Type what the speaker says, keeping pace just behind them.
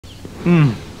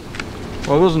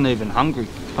I wasn't even hungry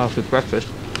after breakfast.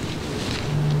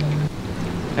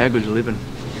 How good's living?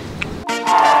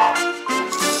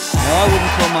 Now, I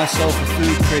wouldn't call myself a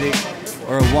food critic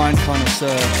or a wine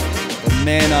connoisseur, but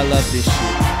man, I love this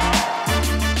shit.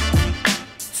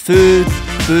 Food,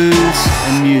 booze,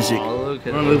 and music. Oh, look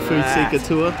at On a little Food Seeka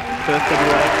tour, Perth,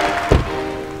 WA.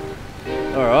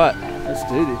 Alright, let's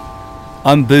do this.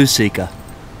 I'm Boo Seeka.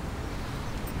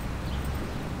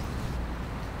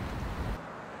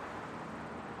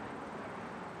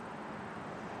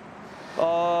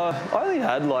 I only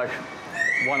had like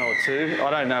one or two. I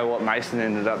don't know what Mason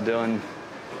ended up doing,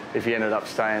 if he ended up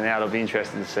staying out. I'll be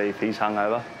interested to see if he's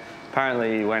hungover.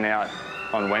 Apparently he went out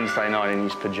on Wednesday night in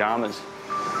his pyjamas.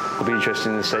 It'll be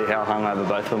interesting to see how hungover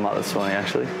both of them are this morning,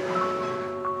 actually.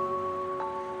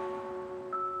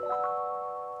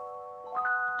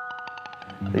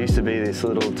 There used to be this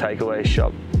little takeaway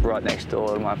shop right next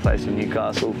door to my place in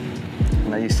Newcastle,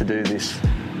 and they used to do this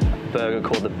burger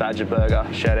called the Badger Burger.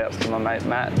 Shout outs to my mate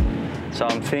Matt. So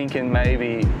I'm thinking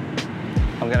maybe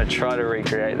I'm going to try to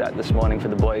recreate that this morning for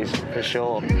the boys, for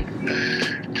sure. Do it.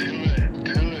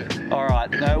 All right,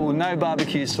 no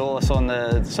barbecue sauce on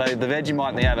the, so the Vegemite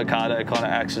and the avocado kind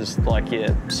of acts as like your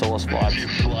sauce vibes.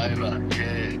 Flavour,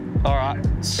 yeah. All right,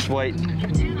 sweet. For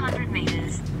 200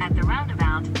 metres, at the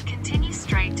roundabout, continue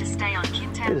straight to stay on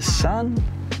Kintan. Bit of sun,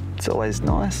 it's always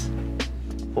nice.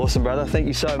 Awesome, brother, thank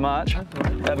you so much.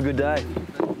 Have a good day.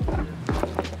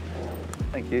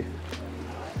 Thank you.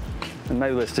 And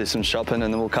maybe let's do some shopping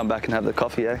and then we'll come back and have the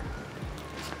coffee, eh?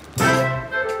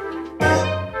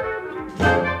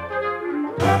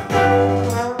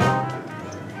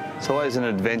 It's always an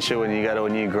adventure when you go to a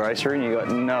new grocery and you've got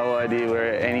no idea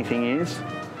where anything is.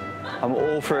 I'm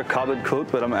all for a cupboard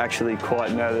cook, but I'm actually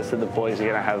quite nervous that the boys are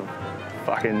gonna have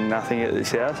fucking nothing at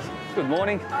this house. Good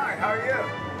morning. Hi, how are you?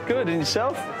 Good, and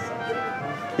yourself?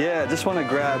 Yeah, just want to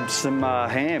grab some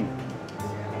ham.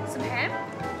 Some ham?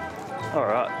 All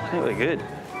right, I think we're good.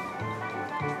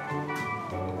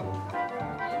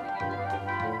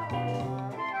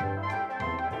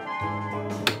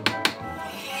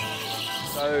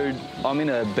 So I'm in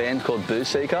a band called Boo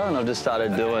Seeka, and I've just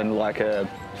started doing like a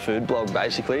food blog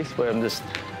basically, where I'm just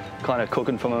kind of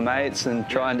cooking for my mates and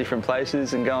trying different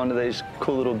places and going to these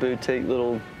cool little boutique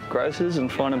little grocers and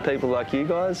finding people like you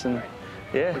guys, and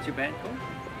yeah. What's your band called?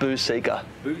 Boo Seeka.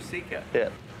 Boo Seeka. Yeah.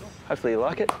 Hopefully you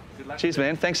like it. Good luck. Cheers,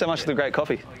 man. Thanks so much for the great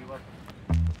coffee.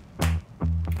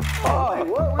 Oh,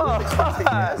 you're welcome.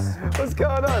 What's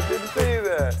going on? Good to see you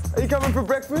there. Are you coming for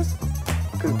breakfast?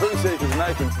 Because Boo Seeka's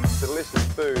making some delicious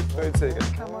food. Food Seeka,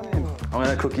 come on in. I'm going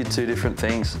to cook you two different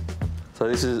things. So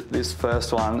this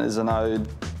first one is an ode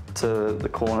to the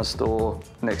corner store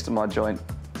next to my joint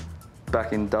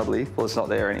back in Dudley. Well, it's not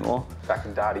there anymore. Back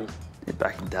in Daddy. Yeah,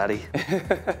 back in Daddy.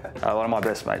 One of my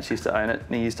best mates used to own it,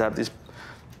 and he used to have this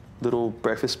little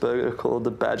breakfast burger called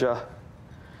the Badger.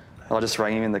 I just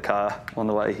rang him in the car on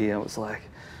the way here and was like,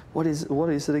 what is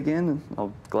it again? And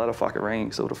I'm glad I fucking rang him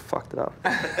because I would have fucked it up.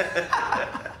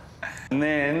 And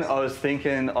then I was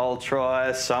thinking I'll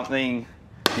try something.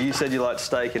 You said you like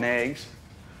steak and eggs,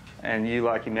 and you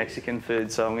like your Mexican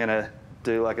food, so I'm gonna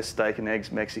do like a steak and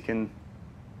eggs Mexican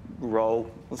roll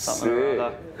or something or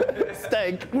other.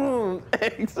 Steak,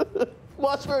 eggs,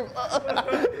 mushroom.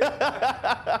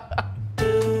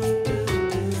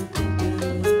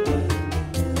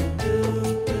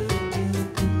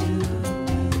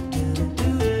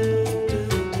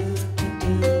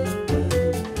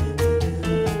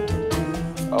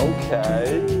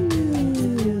 Okay.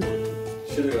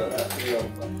 Should've got that.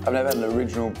 I've never had an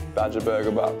original Badger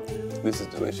burger, but this is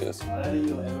delicious. I don't think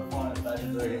you'll ever find a Badger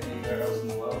burger anywhere else in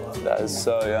the world. That is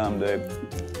so yum, dude.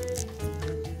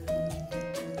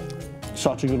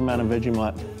 Such a good amount of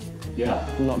Vegemite. Yeah.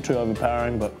 Not too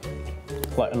overpowering, but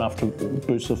like enough to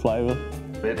boost the flavour.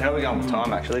 How are we going with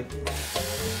time, actually?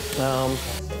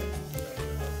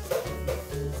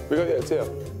 We got the here.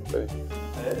 Ready?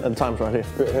 And the time's right here.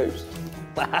 We got heaps.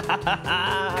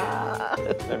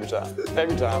 Every time.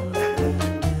 Every time.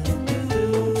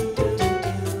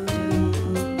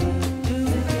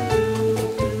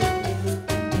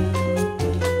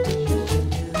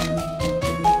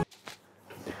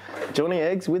 Do you want any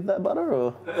eggs with that butter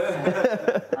or?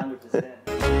 100%.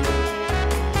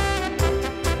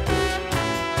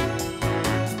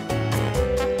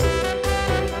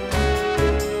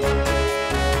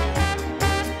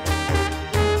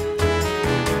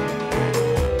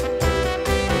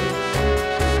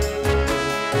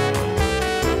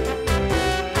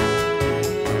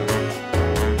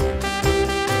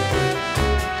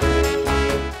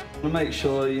 make make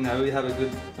sure, you know, we have a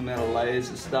good amount of layers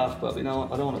of stuff, but I don't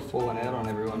want it falling out on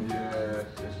everyone. Yeah,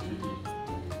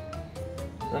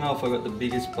 I don't know if I got the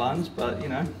biggest buns, but you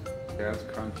know. yeah, it's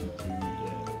crunchy.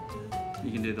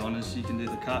 You can do the honours, you can do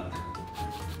the cut.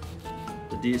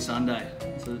 The Deer Sunday,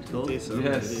 that's what it's called. Deer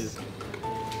Sunday, Yes. it is.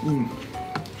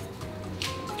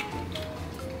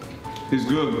 It's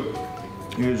good.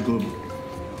 It is good.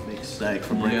 Big steak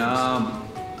for breakfast. Yum.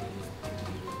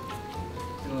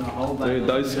 Dude,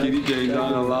 those skinny jeans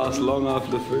aren't gonna last long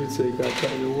after the food seeker, I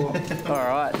tell you what. All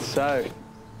right, so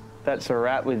that's a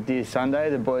wrap with Deer Sunday.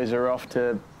 The boys are off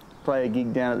to play a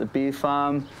gig down at the beer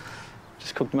farm.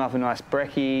 Just cooked them up a nice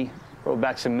brekkie, brought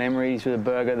back some memories with a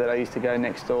burger that I used to go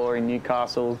next door in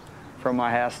Newcastle from my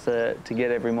house to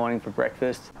get every morning for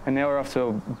breakfast. And now we're off to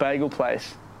a bagel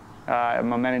place. My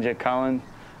manager, Cullen,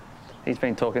 he's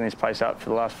been talking this place up for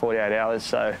the last 48 hours,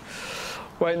 so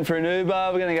waiting for an Uber.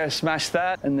 We're gonna go smash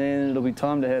that, and then it'll be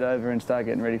time to head over and start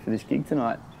getting ready for this gig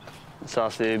tonight. Let's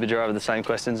ask the Uber driver the same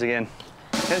questions again.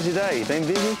 How's your day? Been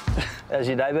busy? How's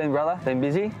your day been, brother? Been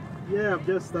busy? Yeah, I've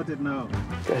just started now.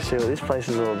 Go see what this place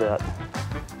is all about.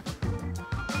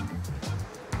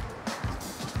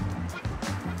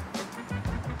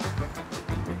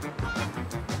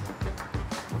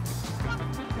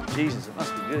 Jesus, it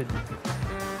must be good.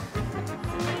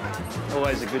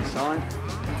 Always a good sign.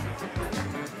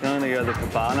 I'm gonna go to the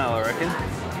Cabano, I reckon.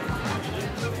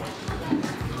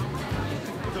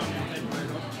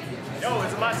 Yo,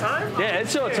 is it my time? Yeah,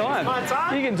 it's your time. My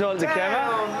time? You can talk to the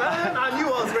camera. Man, I knew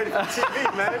I was ready for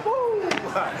TV, man.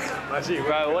 Woo!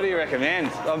 Bro, what do you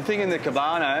recommend? I'm thinking the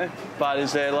Cabano, but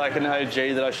is there like an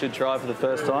OG that I should try for the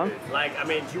first time? Like, I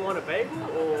mean, do you want a bagel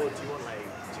or do you want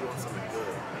something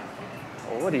good?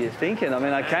 Well, what are you thinking? I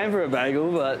mean, I came for a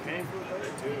bagel, but... Came for a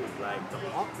bagel, dude. Like, the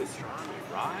hot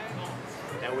pastrami, right?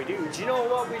 And we do. Do you know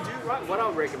what we do, right? What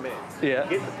I'll recommend. Yeah.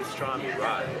 You get the pastrami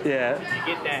right. Yeah.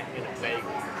 You get that in a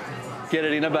bagel. Get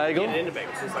it in a bagel? Get it in a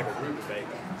bagel, so it's like a Reuben bagel.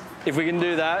 If we can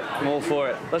do that, I'm all for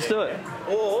it. Let's do it.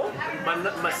 Or,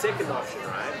 my second option,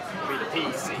 right, would be the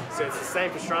PEC. So it's the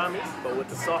same pastrami, but with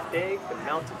the soft egg, the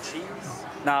melted cheese.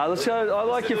 Nah, let's go. I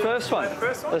like your first one. The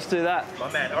first one? Let's do that.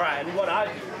 My man, all right, and what I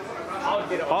do, I'll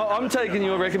get it. I'm taking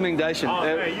your recommendation. Oh,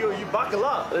 man, you buckle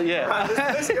up. Yeah. All right,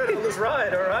 let's go on this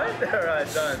ride, all right? All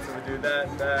right, done. So we do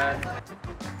that.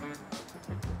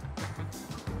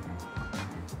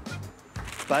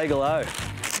 Bagel-o.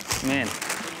 Man,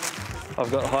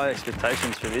 I've got high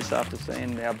expectations for this after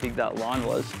seeing how big that line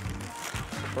was.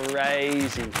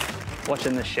 Crazy.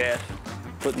 Watching the chef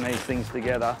putting these things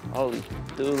together. Holy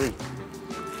dooly.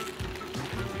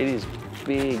 It is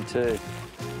big too.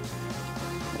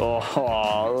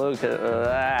 Oh, look at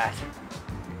that.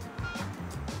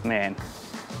 Man,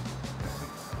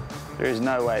 there is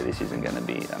no way this isn't going to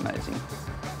be amazing.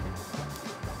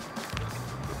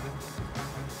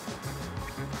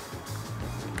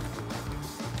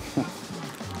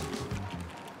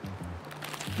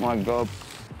 My God,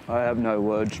 I have no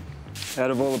words.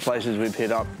 Out of all the places we've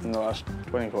hit up in the last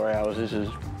 24 hours, this is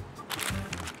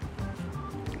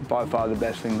by far the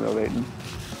best thing we've eaten.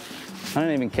 I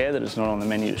don't even care that it's not on the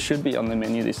menu. It should be on the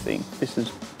menu, this thing. This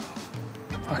is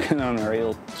fucking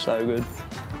unreal. So good.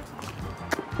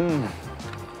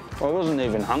 I wasn't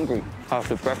even hungry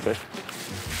after breakfast.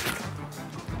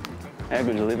 How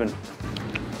good's living?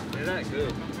 They're that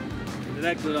good. They're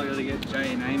that good, I gotta get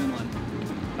Jay and Eamon one.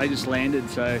 They just landed,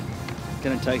 so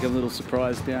gonna take a little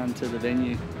surprise down to the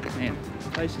venue. Man, the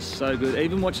place is so good.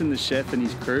 Even watching the chef and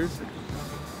his crew,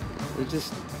 they're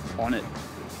just on it.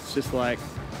 It's just like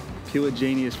pure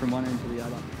genius from one end to the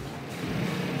other.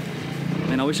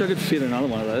 Man, I wish I could fit another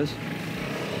one of those.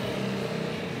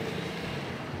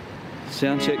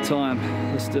 Sound check time.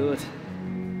 Let's do it.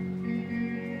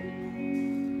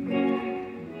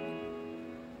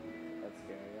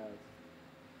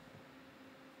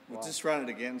 We'll just run it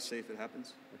again, see if it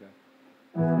happens. Okay.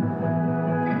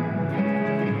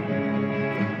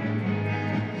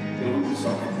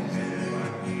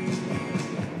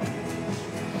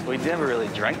 We never really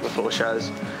drank before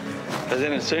shows. But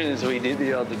then as soon as we did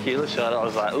the old tequila shot, I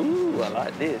was like, ooh, I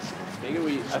like this.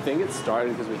 I think it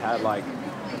started because we had like,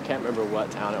 I can't remember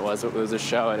what town it was. It was a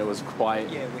show and it was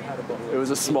quite, it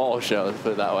was a small show, let's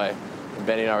put it that way. And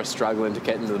Benny and I were struggling to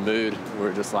get into the mood. We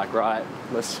were just like, right,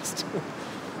 let's just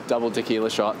double tequila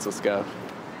shots, let's go.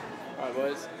 All right,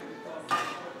 boys.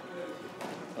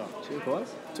 Oh, cheers,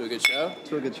 boys. To a good show.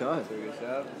 To a good show. To a good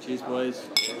show. Cheers, boys.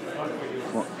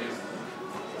 What?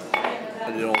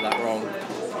 I did all that wrong.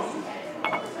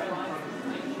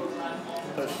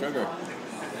 Put sugar.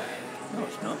 No,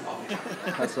 it's not.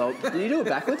 That's all. Did you do it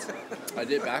backwards? I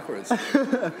did backwards.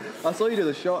 I saw you do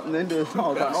the shot and then do the thing. I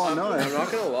was like, oh no. I'm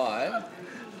not going to lie.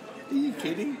 Are you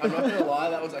kidding? I'm not going to lie,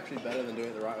 that was actually better than doing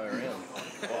it the right way around.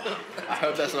 I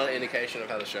hope that's not an indication of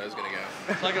how the show's going to go.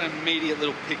 It's like an immediate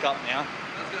little pick-up now.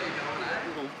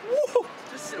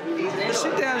 The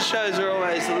sit-down shows are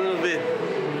always a little bit...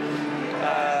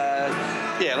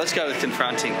 yeah, let's go with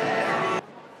confronting.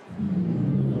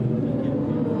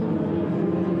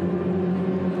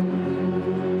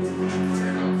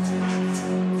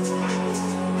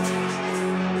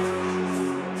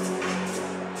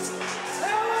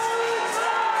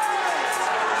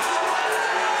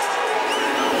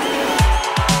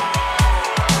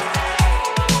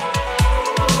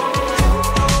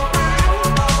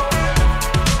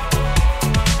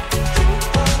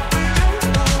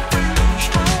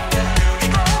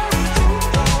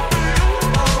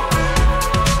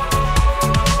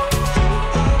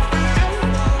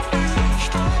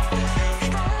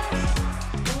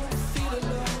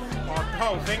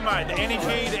 Thing, mate.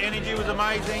 The energy was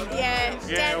amazing. Yeah,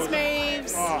 dance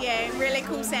moves. Oh. Yeah, really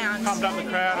cool sound. Pumped up the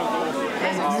crowd. It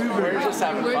was awesome. We're just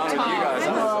having fun with you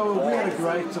guys. We had a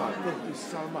great time. Thank you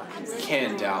so much.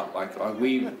 Can't doubt. Like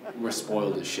we were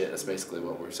spoiled as shit. That's basically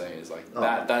what we're saying. Is like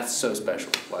that. That's so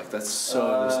special. Like that's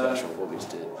so special what we just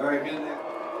did. All right, good.